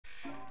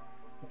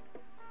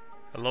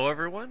Hello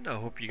everyone, I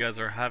hope you guys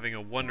are having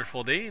a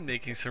wonderful day and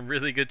making some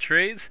really good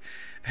trades.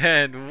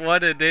 And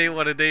what a day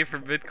for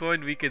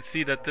Bitcoin. We can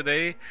see that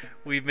today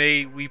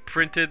we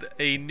printed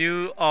a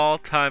new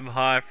all-time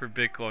high for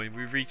Bitcoin.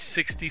 We reached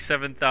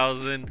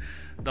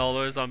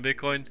 $67,000 on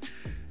Bitcoin,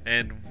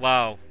 and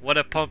wow, what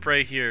a pump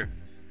right here.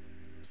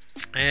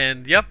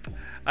 And yep,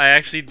 I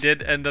actually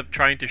did end up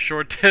trying to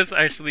short this,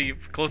 actually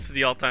close to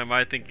the all-time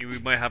high, thinking we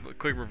might have a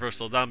quick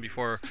reversal down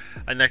before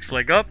a next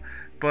leg up.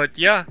 But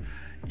yeah,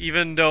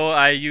 even though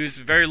I used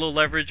very low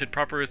leverage and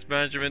proper risk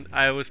management,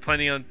 I was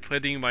planning on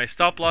putting my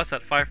stop loss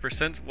at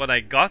 5% when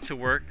I got to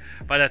work.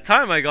 By the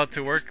time I got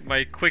to work,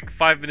 my quick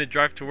 5-minute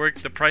drive to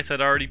work, the price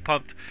had already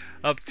pumped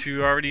up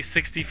to already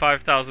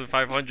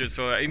 65,500,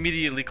 so I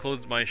immediately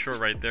closed my short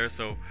right there.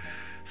 So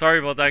sorry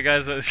about that,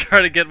 guys. I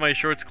try to get my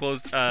shorts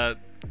closed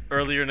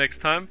earlier next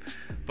time,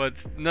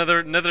 but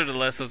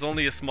nevertheless, it was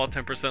only a small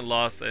 10%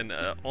 loss and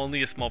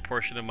only a small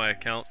portion of my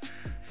account.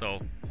 So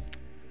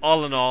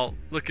all in all,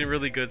 looking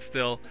really good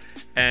still.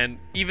 And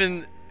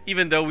even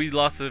though we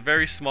lost a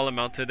very small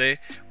amount today,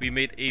 we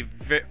made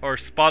our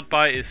spot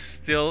buy is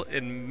still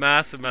in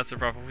massive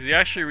profit. We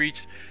actually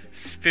reached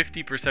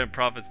 50%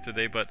 profits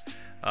today, but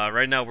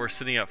right now we're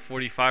sitting at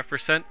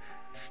 45%.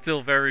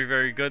 Still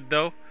very good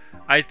though.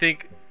 I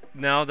think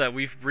now that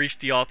we've reached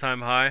the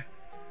all-time high,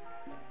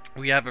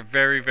 we have a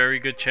very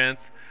good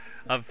chance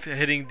of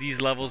hitting these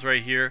levels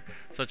right here,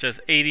 such as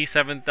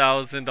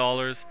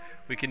 $87,000.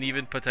 We can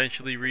even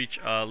potentially reach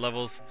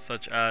levels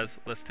such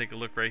as, let's take a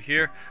look right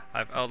here.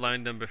 I've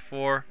outlined them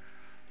before.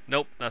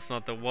 Nope, that's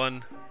not the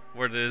one.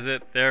 Where is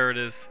it? There it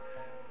is.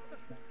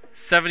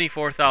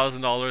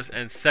 $74,000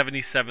 and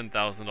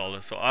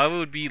 $77,000. So I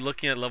would be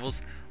looking at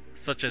levels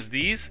such as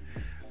these.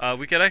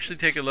 We could actually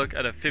take a look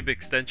at a fib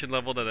extension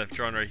level that I've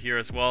drawn right here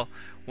as well.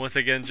 Once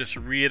again, just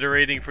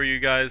reiterating for you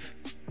guys.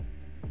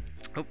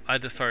 Oh,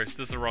 sorry, this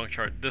is the wrong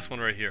chart. This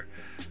one right here.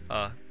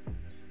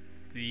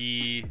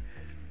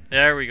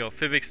 There we go.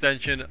 Fib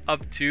extension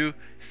up to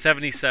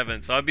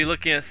 77. So I'd be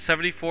looking at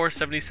 74,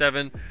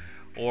 77,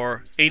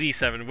 or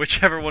 87,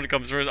 whichever one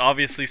comes first.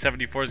 Obviously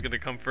 74 is going to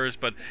come first,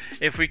 but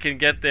if we can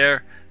get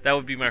there, that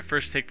would be my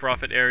first take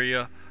profit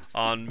area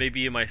on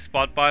maybe in my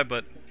spot buy,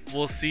 but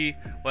we'll see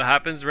what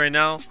happens. Right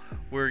now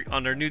we're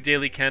on our new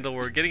daily candle.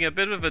 We're getting a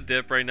bit of a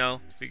dip right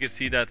now. We can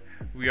see that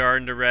we are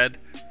in the red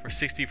for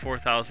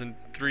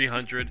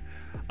 64,300.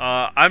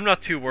 I'm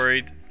not too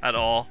worried at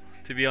all,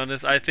 to be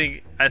honest. I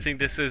think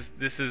this is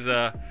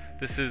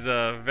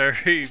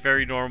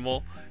very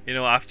normal. You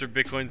know, after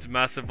Bitcoin's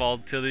massive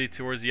volatility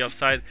towards the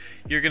upside,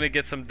 you're gonna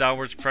get some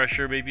downwards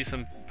pressure, maybe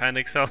some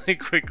panic selling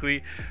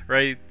quickly,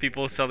 right?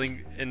 People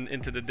selling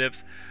into the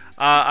dips.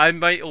 I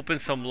might open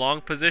some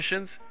long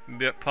positions,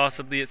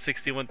 possibly at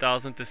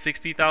 61,000 to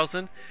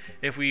 60,000,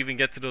 if we even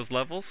get to those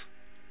levels.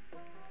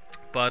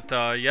 But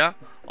yeah,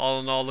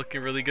 all in all,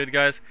 looking really good,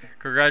 guys.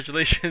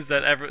 Congratulations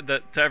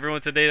to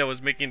everyone today that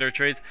was making their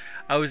trades.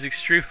 I was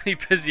extremely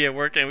busy at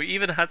work, and we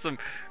even had some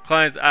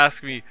clients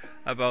ask me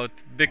about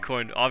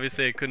Bitcoin.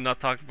 Obviously, I could not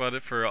talk about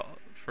it for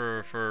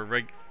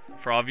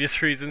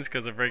obvious reasons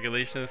because of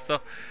regulation and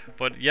stuff.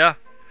 But yeah,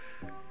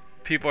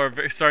 people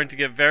are starting to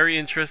get very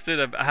interested.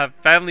 I have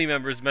family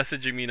members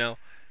messaging me now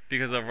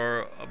because of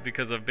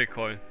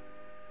Bitcoin.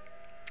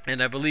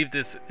 And I believe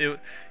it's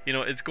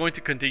going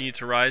to continue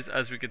to rise,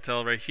 as we can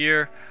tell right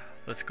here.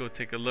 Let's go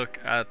take a look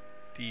at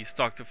the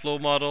stock to flow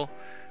model.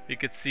 We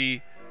could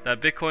see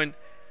that Bitcoin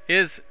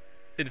is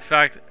in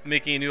fact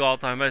making a new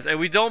all-time highs, and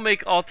we don't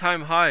make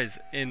all-time highs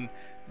in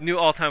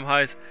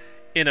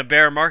a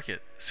bear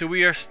market. So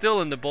we are still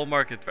in the bull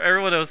market. For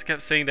everyone else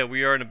kept saying that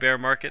we are in a bear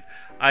market,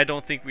 I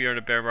don't think we are in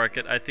a bear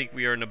market. I think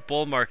we are in a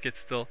bull market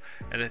still,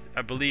 and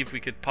I believe we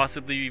could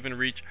possibly even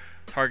reach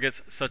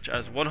targets such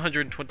as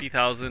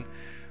 120,000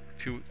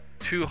 to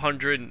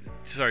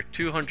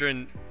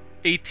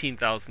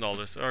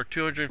 $218,000 or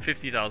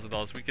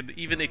 $250,000. We could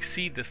even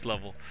exceed this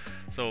level.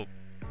 So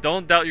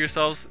don't doubt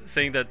yourselves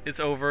saying that it's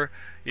over.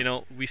 You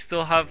know, we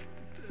still have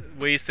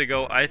ways to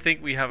go. I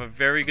think we have a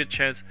very good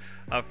chance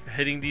of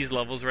hitting these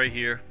levels right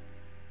here.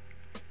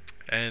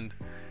 And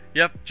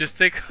yep, just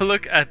take a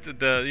look at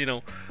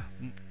the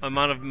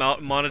amount of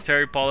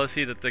monetary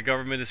policy that the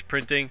government is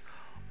printing.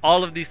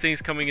 All of these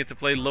things coming into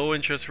play. Low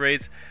interest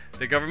rates.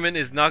 The government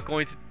is not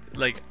going to,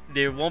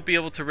 they won't be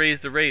able to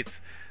raise the rates.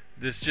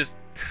 This just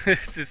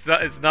it's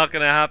not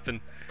gonna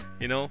happen,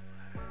 you know.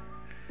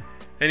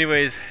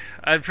 Anyways,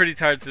 I'm pretty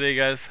tired today,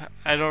 guys.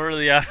 I don't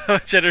really have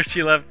much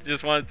energy left.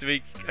 Just wanted to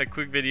make a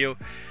quick video,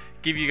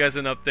 give you guys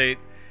an update.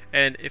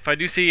 And if I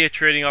do see a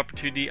trading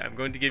opportunity, I'm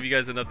going to give you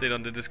guys an update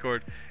on the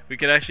Discord. We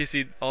can actually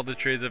see all the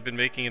trades I've been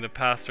making in the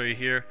past right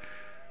here.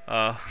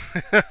 My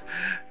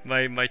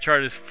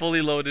chart is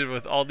fully loaded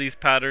with all these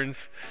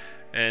patterns,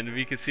 and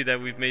we can see that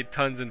we've made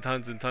tons and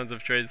tons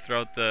of trades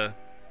throughout the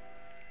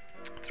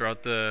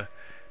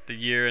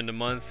year and the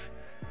months.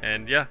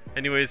 And yeah,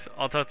 anyways,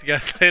 I'll talk to you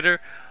guys later,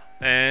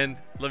 and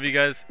love you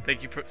guys.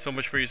 Thank you so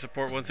much for your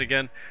support once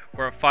again.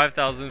 We're at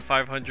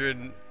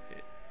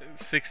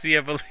 5,560,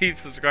 I believe,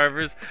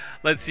 subscribers.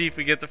 Let's see if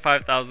we get to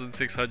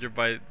 5,600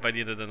 by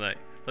the end of the night.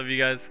 Love you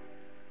guys.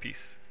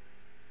 Peace.